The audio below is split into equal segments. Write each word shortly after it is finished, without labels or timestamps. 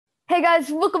Hey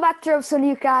guys, welcome back to episode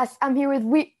nicocast. I'm here with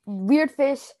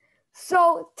WEIRDFISH.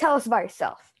 So tell us about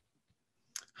yourself.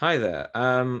 Hi there.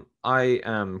 I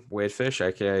am WEIRDFISH,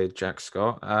 aka Jack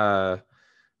Scott.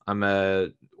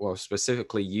 I'm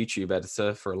specifically YouTube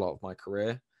editor for a lot of my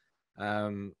career.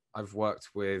 I've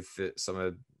worked with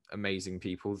some amazing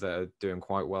people that are doing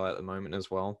quite well at the moment as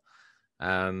well.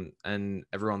 And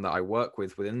everyone that I work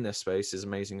with within this space is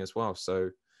amazing as well. So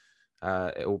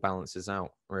it all balances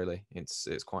out, really.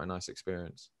 It's quite a nice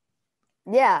experience.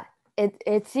 Yeah,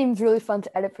 it seems really fun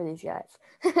to edit for these guys.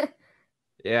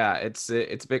 Yeah, it's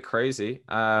a bit crazy.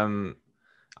 I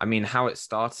mean, how it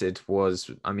started was,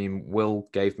 Will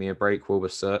gave me a break,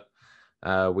 wilbursoot.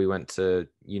 We went to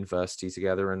university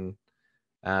together,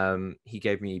 and he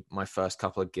gave me my first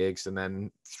couple of gigs, and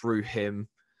then through him,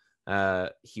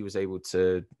 he was able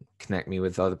to connect me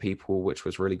with other people, which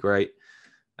was really great.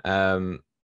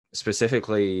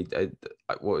 Specifically,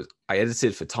 I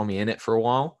edited for tommyinnit for a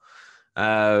while.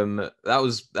 That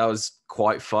was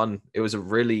quite fun. It was a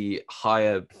really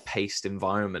higher paced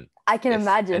environment. I can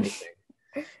imagine.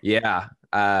 Yeah.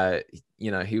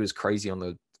 He was crazy on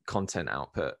the content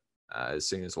output as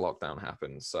soon as lockdown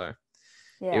happened. So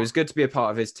Yeah. It was good to be a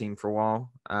part of his team for a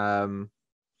while.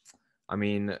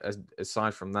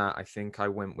 Aside from that, I think I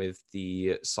went with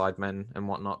the SIDEMEN and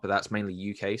whatnot, but that's mainly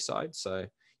UK side. So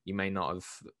you may not have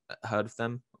heard of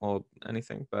them or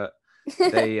anything, but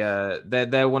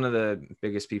they're one of the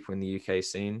biggest people in the UK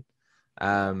scene.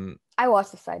 I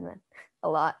watch the SIDEMEN a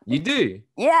lot. You do?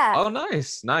 Yeah. Oh,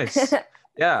 nice.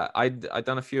 Yeah, I'd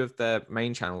done a few of their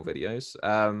main channel videos.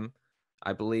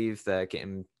 I believe they're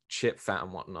getting Chip Fat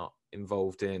and whatnot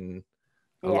involved in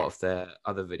a lot of their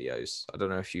other videos. I don't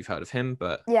know if you've heard of him,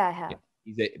 but yeah, I have.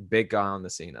 He's a big guy on the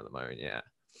scene at the moment. Yeah.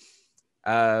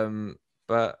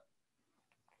 But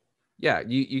yeah,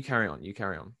 you carry on. You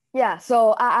carry on. Yeah.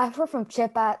 So I've heard from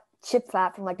Chip Fat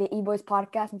from like the eboys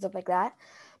podcast and stuff like that.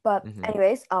 But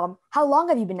anyways, how long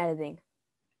have you been editing?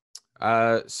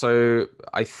 So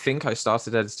I think I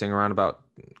started editing around about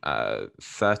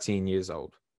 13 years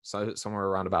old. So somewhere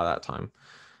around about that time.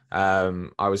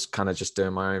 I was kind of just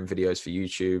doing my own videos for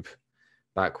YouTube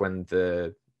back when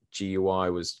the GUI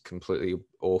was completely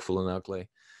awful and ugly.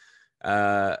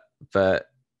 But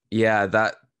yeah,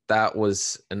 that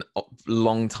was a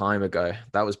long time ago.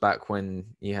 That was back when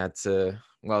you had to,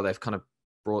 well, they've kind of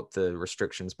brought the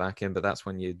restrictions back in, but that's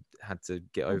when you had to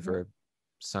get over a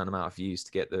certain amount of views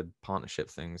to get the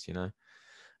partnership things, you know.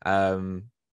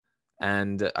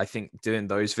 And I think doing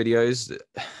those videos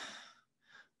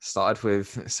started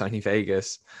with Sony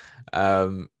Vegas.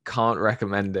 Can't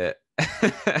recommend it.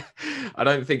 I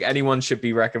don't think anyone should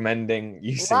be recommending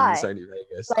using Sony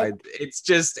Vegas.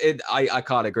 I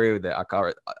can't agree with it.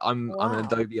 I'm an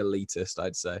Adobe elitist,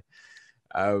 I'd say.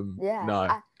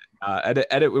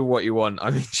 Edit with what you want. I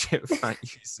mean, Chip Fat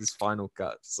uses Final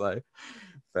Cut, so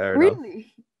fair enough.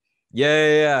 Really?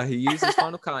 Yeah. He uses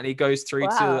Final Cut and he goes through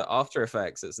to After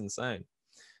Effects. It's insane.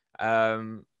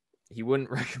 He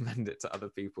wouldn't recommend it to other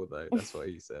people though. That's what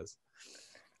he says.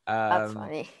 That's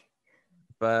funny.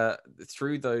 But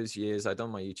through those years, I'd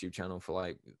done my YouTube channel for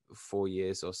like 4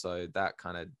 years or so. That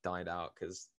kind of died out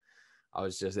because I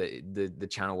was just the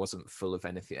channel wasn't full of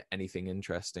anything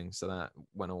interesting, so that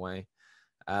went away.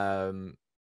 And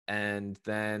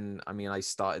then I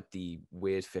started the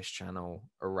WEIRDFISH channel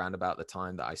around about the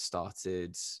time that I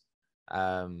started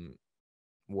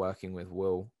working with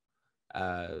Will,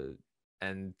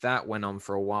 and that went on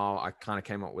for a while. I kind of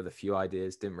came up with a few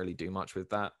ideas, didn't really do much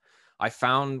with that. I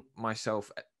found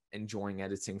myself enjoying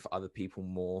editing for other people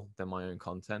more than my own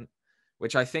content,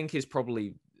 which I think is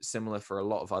probably similar for a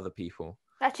lot of other people.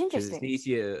 That's interesting.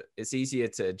 It's easier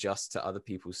to adjust to other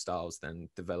people's styles than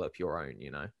develop your own, you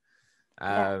know.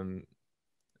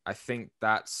 I think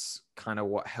that's kind of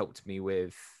what helped me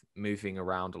with moving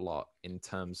around a lot in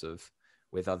terms of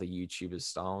with other YouTubers'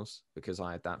 styles, because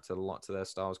I adapted a lot to their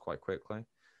styles quite quickly.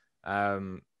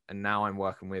 And now I'm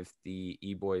working with the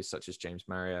eboys such as James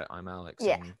Marriott, I'm Alex,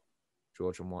 and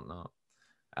George and whatnot.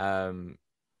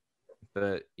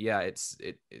 But yeah, it's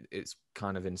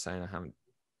kind of insane. I haven't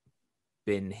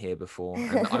been here before,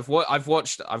 and I've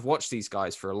watched these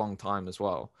guys for a long time as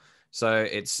well. So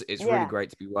it's really great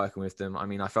to be working with them. I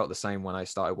mean, I felt the same when I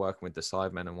started working with the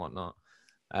SIDEMEN and whatnot.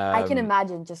 I can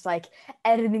imagine just like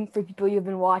editing for people you've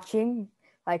been watching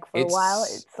like for a while.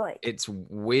 It's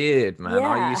weird, man.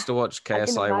 I used to watch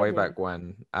KSI way back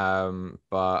when.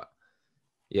 But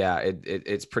yeah,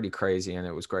 it's pretty crazy, and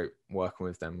it was great working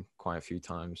with them quite a few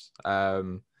times.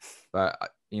 But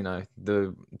you know,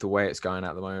 the way it's going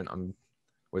at the moment, I'm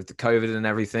with the COVID and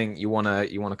everything, you wanna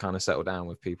kind of settle down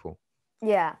with people.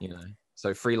 Yeah. You know.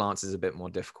 So freelance is a bit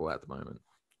more difficult at the moment.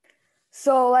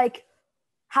 So like,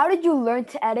 how did you learn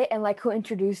to edit, and like who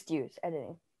introduced you to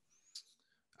editing?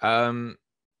 Um,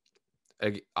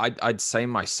 I'd say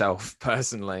myself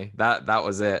personally. That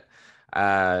was it.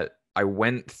 I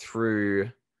went through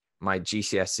my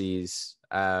GCSEs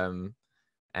and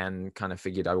kind of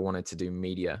figured I wanted to do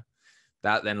media.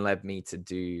 That then led me to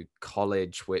do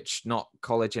college, which not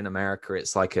college in America.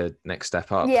 It's like a next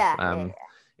step up. Yeah.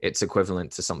 It's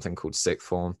equivalent to something called sixth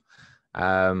form.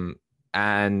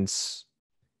 And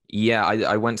yeah,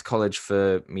 I went to college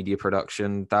for media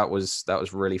production. That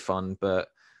was really fun. But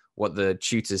what the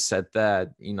tutors said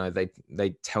there, you know, they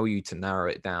tell you to narrow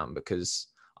it down, because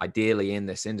ideally in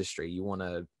this industry, you want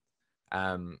to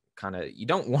you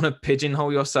don't want to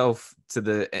pigeonhole yourself to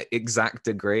the exact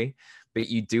degree, but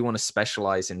you do want to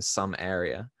specialize in some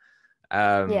area.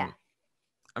 Yeah.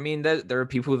 I mean, there are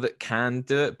people that can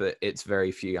do it, but it's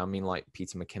very few. I mean, like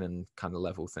Peter McKinnon kind of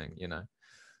level thing, you know.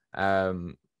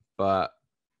 But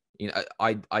you know,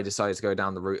 I decided to go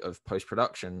down the route of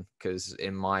post-production because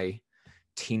in my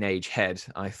teenage head,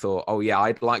 I thought, oh yeah,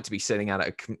 I'd like to be sitting at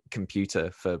a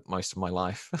computer for most of my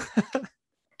life.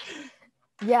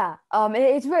 Yeah.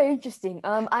 It's very interesting.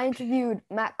 I interviewed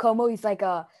Matt Como. He's like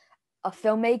a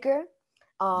filmmaker.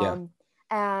 Yeah.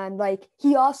 And like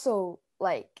he also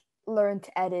like learned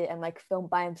to edit and like film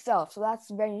by himself. So that's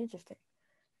very interesting.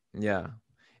 Yeah.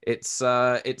 It's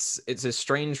a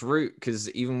strange route, because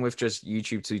even with just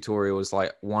YouTube tutorials,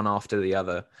 like one after the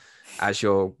other, as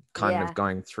you're kind of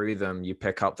going through them, you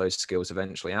pick up those skills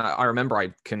eventually. And I remember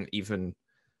I didn't even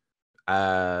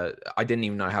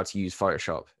know how to use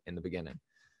Photoshop in the beginning.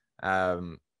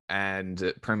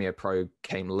 And Premiere Pro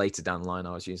came later down the line.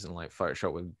 I was using like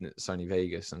Photoshop with Sony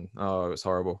Vegas, and oh, it was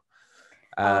horrible.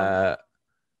 I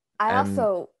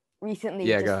also recently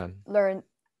just learned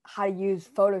how to use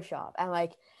Photoshop, and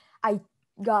like I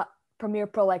got Premiere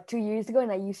Pro like 2 years ago,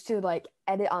 and I used to like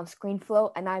edit on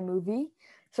ScreenFlow and iMovie.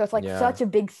 So it's like such a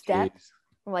big step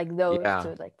from like those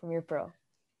to like Premiere Pro.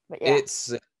 But yeah,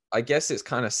 I guess it's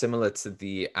kind of similar to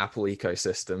the Apple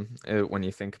ecosystem when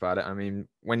you think about it. I mean,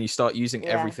 when you start using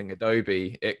everything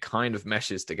Adobe, it kind of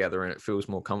meshes together and it feels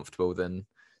more comfortable than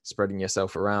spreading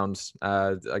yourself around.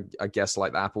 I guess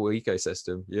like the Apple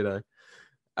ecosystem, you know.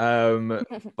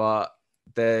 But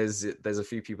there's a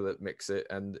few people that mix it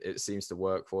and it seems to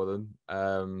work for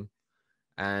them.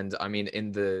 And I mean,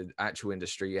 in the actual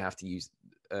industry, you have to use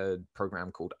a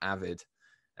program called Avid.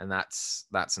 And that's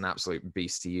an absolute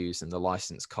beast to use, and the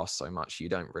license costs so much you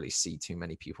don't really see too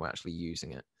many people actually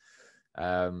using it.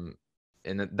 And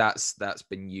that's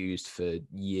been used for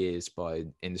years by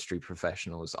industry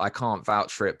professionals. I can't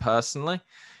vouch for it personally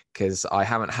because I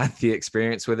haven't had the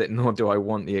experience with it, nor do I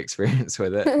want the experience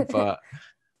with it. But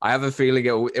I have a feeling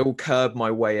it will curb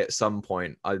my way at some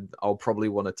point. I'll probably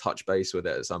want to touch base with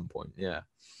it at some point. Yeah.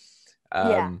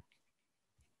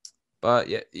 But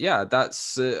yeah,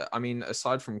 that's, I mean,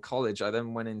 aside from college, I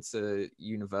then went into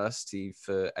university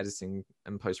for editing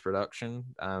and post-production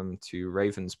to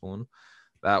Ravensbourne.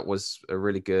 That was a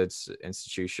really good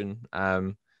institution.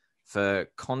 For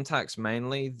contacts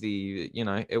mainly,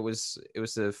 it was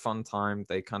a fun time.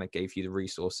 They kind of gave you the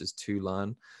resources to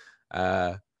learn.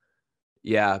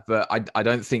 Yeah, but I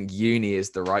don't think uni is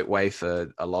the right way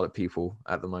for a lot of people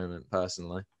at the moment,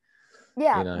 personally.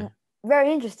 Yeah, you know?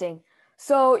 Very interesting.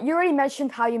 So you already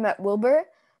mentioned how you met Wilbur,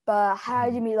 but how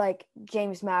did you meet like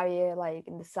James Marriott, like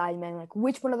in the SIDEMEN? Like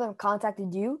which one of them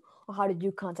contacted you, or how did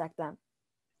you contact them?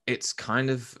 It's kind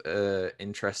of an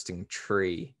interesting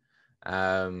tree.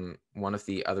 One of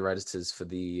the other editors for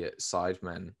the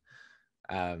SIDEMEN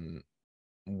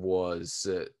was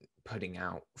putting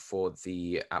out for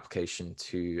the application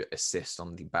to assist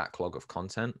on the backlog of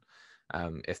content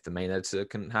if the main editor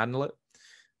couldn't handle it.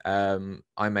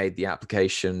 I made the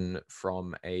application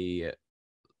from a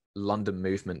London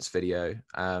Movements video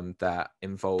that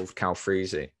involved Cal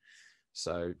Freezy.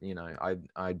 So, you know,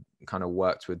 I kind of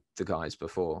worked with the guys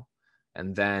before.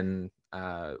 And then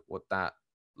what that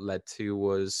led to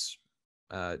was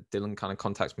Dylan kind of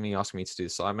contacted me, asking me to do the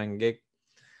SIDEMEN gig.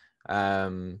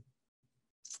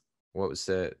 What was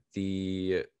it?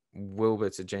 The Wilbur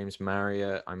to James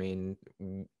Marriott. I mean,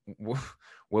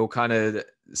 Will kind of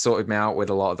sorted me out with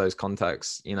a lot of those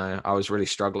contacts. You know, I was really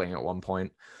struggling at one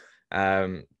point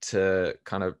to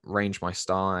kind of range my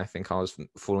style. I think I was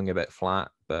falling a bit flat,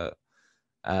 but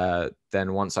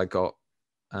then once I got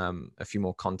a few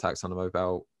more contacts on the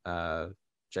mobile,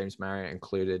 James Marriott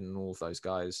included, and all of those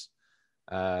guys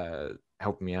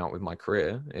helping me out with my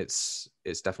career, it's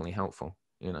definitely helpful,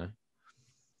 you know.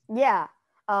 Yeah,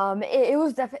 it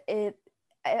was definitely.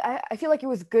 I feel like it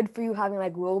was good for you having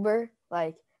like Wilbur,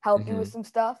 like help you with some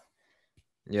stuff.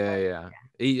 Yeah.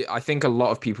 I think a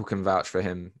lot of people can vouch for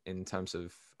him in terms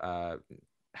of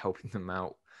helping them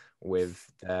out with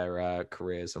their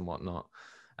careers and whatnot.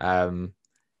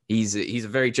 He's a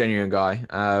very genuine guy.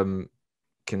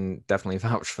 Can definitely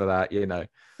vouch for that. You know,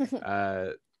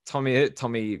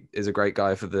 Tommy is a great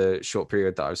guy for the short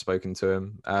period that I've spoken to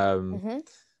him.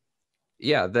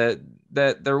 Yeah,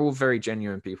 they're all very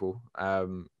genuine people.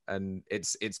 And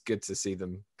it's good to see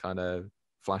them kind of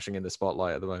flashing in the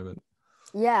spotlight at the moment.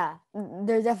 Yeah,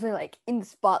 they're definitely like in the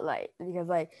spotlight because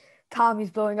like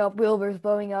Tommy's blowing up, Wilbur's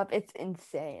blowing up. It's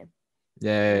insane.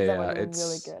 Yeah, it's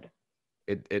really good.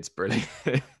 It's brilliant.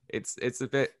 it's a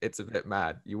bit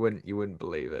mad. You wouldn't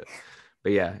believe it,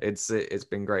 but yeah, it's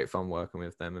been great fun working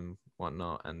with them and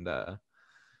whatnot. And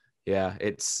yeah,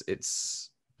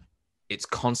 it's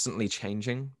constantly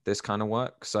changing, this kind of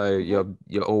work. So you're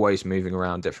always moving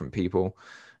around different people.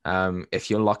 If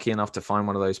you're lucky enough to find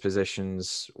one of those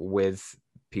positions with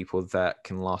people that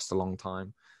can last a long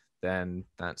time, then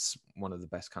that's one of the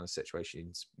best kind of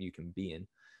situations you can be in,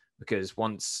 because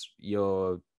once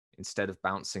you're, instead of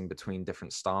bouncing between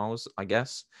different styles, I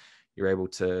guess you're able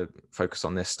to focus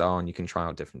on this style and you can try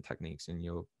out different techniques, and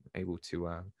you're able to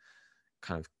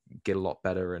kind of get a lot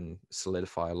better and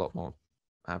solidify a lot more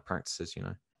practices, you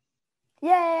know.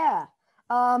 Yeah.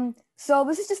 So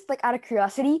this is just like out of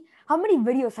curiosity, how many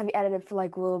videos have you edited for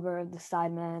like Wilbur, the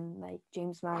Sidemen, like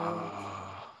James Marriott?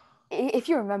 If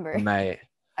you remember, mate,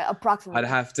 approximately. I'd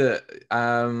have to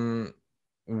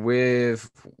with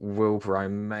Wilbur, I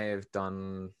may have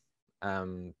done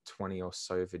 20 or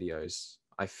so videos.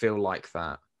 I feel like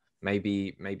that.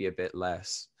 Maybe a bit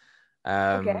less.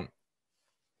 Okay.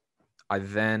 I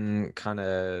then kind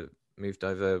of moved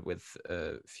over with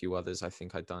a few others. I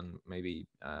think I'd done maybe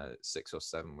 6 or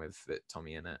 7 with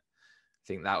tommyinnit. I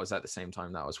think that was at the same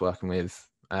time that I was working with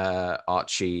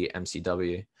Archie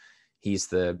MCW. He's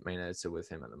the main editor with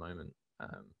him at the moment.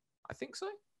 I think so.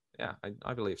 Yeah,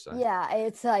 I believe so. Yeah,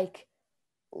 it's like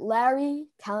Larry,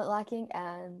 Talent Lacking,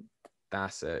 and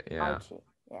that's it. Yeah. Archie.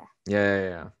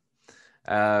 Yeah.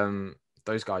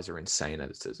 Those guys are insane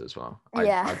editors as well.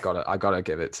 Yeah. I gotta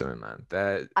give it to him, man.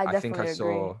 I think I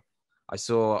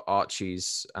saw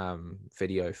Archie's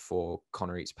video for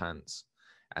Connor Eats Pants,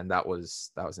 and that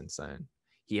was insane.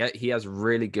 He has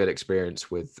really good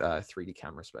experience with 3D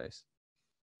camera space.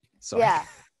 So yeah.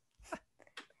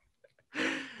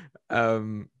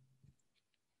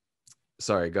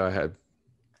 Sorry, go ahead.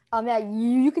 Yeah,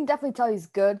 you can definitely tell he's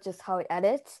good just how he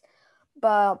edits.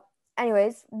 But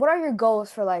anyways, what are your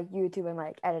goals for like YouTube and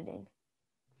like editing?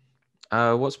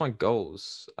 What's my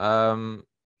goals? I'd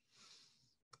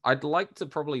like to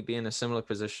probably be in a similar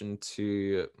position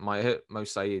to my Mo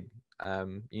Saeed,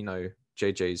 you know,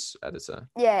 JJ's editor.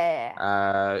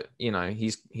 Yeah. You know,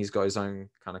 he's got his own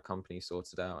kind of company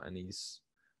sorted out, and he's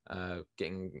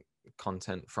getting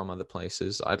content from other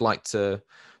places. I'd like to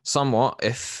somewhat,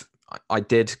 if I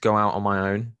did go out on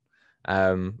my own,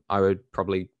 I would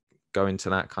probably go into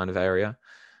that kind of area.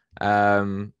 I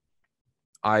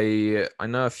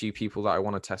know a few people that I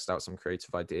want to test out some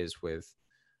creative ideas with,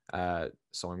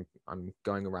 so I'm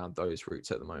going around those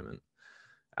routes at the moment.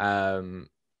 And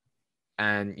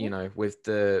you know, with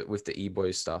the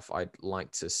eboys stuff, I'd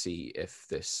like to see if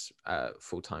this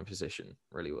full-time position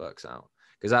really works out,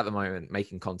 because at the moment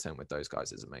making content with those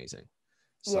guys is amazing.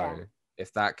 So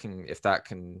if that can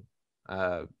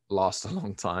last a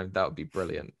long time, that would be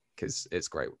brilliant, because it's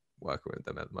great working with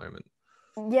them at the moment.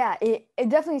 Yeah, it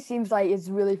definitely seems like it's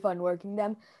really fun working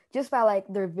them, just by like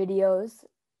their videos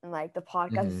and like the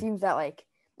podcast. It seems that like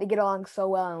they get along so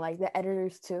well, and like the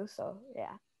editors too. So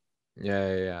yeah.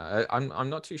 I'm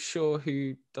not too sure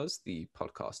who does the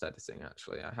podcast editing,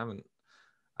 actually. I haven't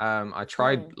I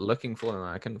tried looking for them,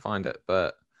 I couldn't find it,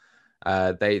 but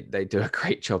they do a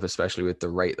great job, especially with the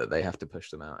rate that they have to push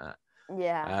them out at.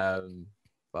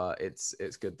 But it's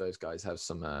good those guys have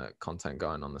some content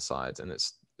going on the side, and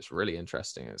it's really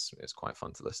interesting. It's quite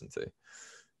fun to listen to.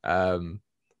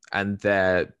 And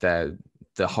the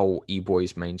whole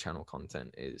eBoys main channel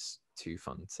content is too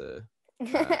fun to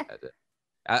edit.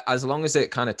 As long as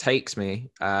it kind of takes me,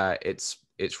 it's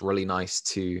really nice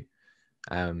to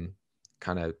kind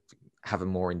of have a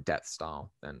more in-depth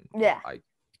style than I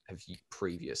have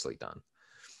previously done.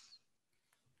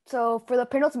 So for the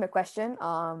penultimate question,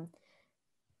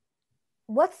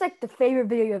 what's like the favorite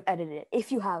video you've edited,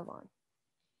 if you have one?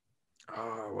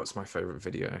 Oh, what's my favorite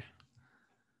video?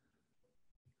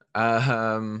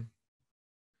 You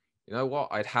know what?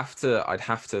 I'd have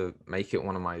to make it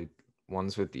one of my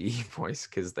ones with the eboys,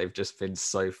 because they've just been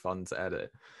so fun to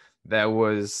edit. There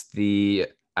was the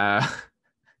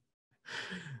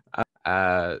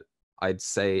I'd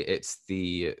say it's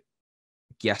the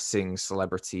guessing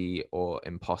celebrity or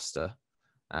imposter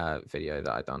video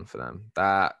that I done for them.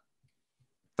 That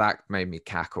made me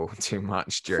cackle too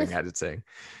much during editing.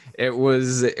 It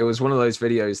was one of those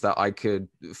videos that I could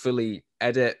fully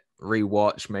edit,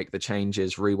 rewatch, make the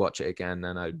changes, rewatch it again,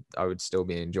 and I would still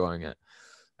be enjoying it.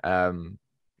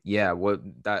 Yeah, well,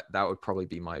 that would probably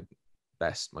be my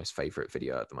most favorite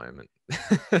video at the moment.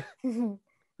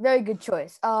 Very good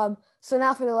choice. So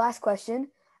now for the last question,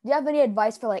 do you have any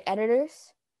advice for like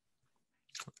editors?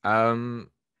 Do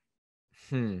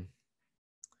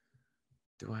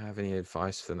I have any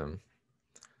advice for them?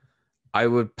 I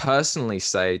would personally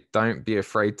say, don't be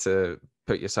afraid to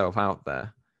put yourself out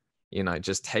there. You know,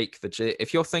 just take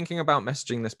if you're thinking about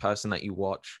messaging this person that you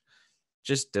watch,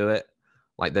 just do it.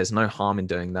 Like, there's no harm in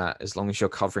doing that, as long as you're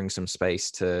covering some space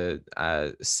to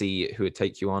see who would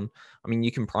take you on. I mean,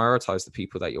 you can prioritize the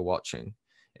people that you're watching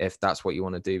if that's what you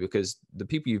want to do, because the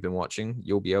people you've been watching,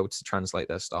 you'll be able to translate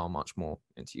their style much more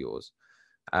into yours.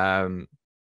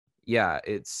 Yeah,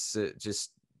 it's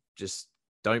just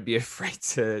don't be afraid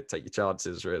to take your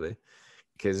chances, really,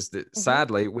 because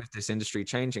sadly, with this industry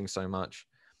changing so much,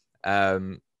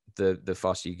 the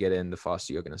faster you get in, the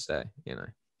faster you're going to stay, you know.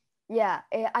 Yeah,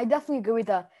 I definitely agree with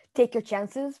the take your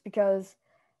chances, because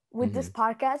with this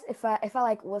podcast, if I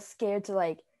like was scared to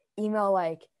like email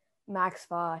like Max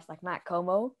Foss, like Matt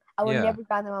Como, I would never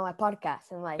got them on my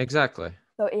podcast. And like, exactly.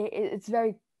 So it's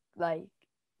very like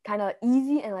kind of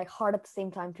easy and like hard at the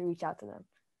same time to reach out to them.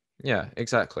 Yeah,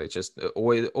 exactly. Just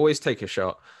always take a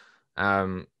shot,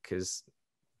 because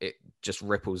it just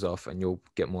ripples off, and you'll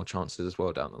get more chances as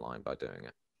well down the line by doing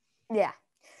it. Yeah.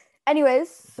 Anyways,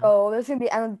 so this is gonna be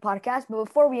the end of the podcast. But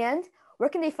before we end, where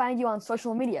can they find you on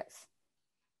social medias?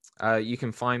 You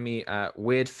can find me at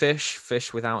WEIRDFISH,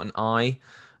 fish without an I.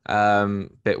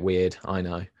 Bit weird, I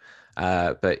know.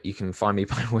 But you can find me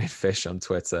by WEIRDFISH on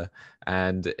Twitter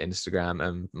and Instagram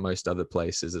and most other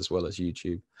places, as well as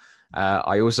YouTube.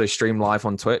 I also stream live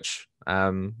on Twitch.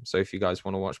 So if you guys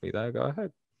want to watch me there, go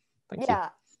ahead. Thank you.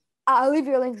 I'll leave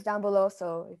your links down below.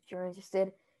 So if you're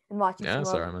interested in watching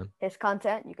some of his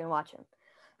content, you can watch him.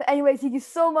 But anyways, thank you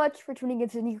so much for tuning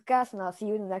into nicocast, and I'll see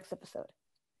you in the next episode.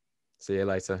 See you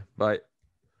later. Bye.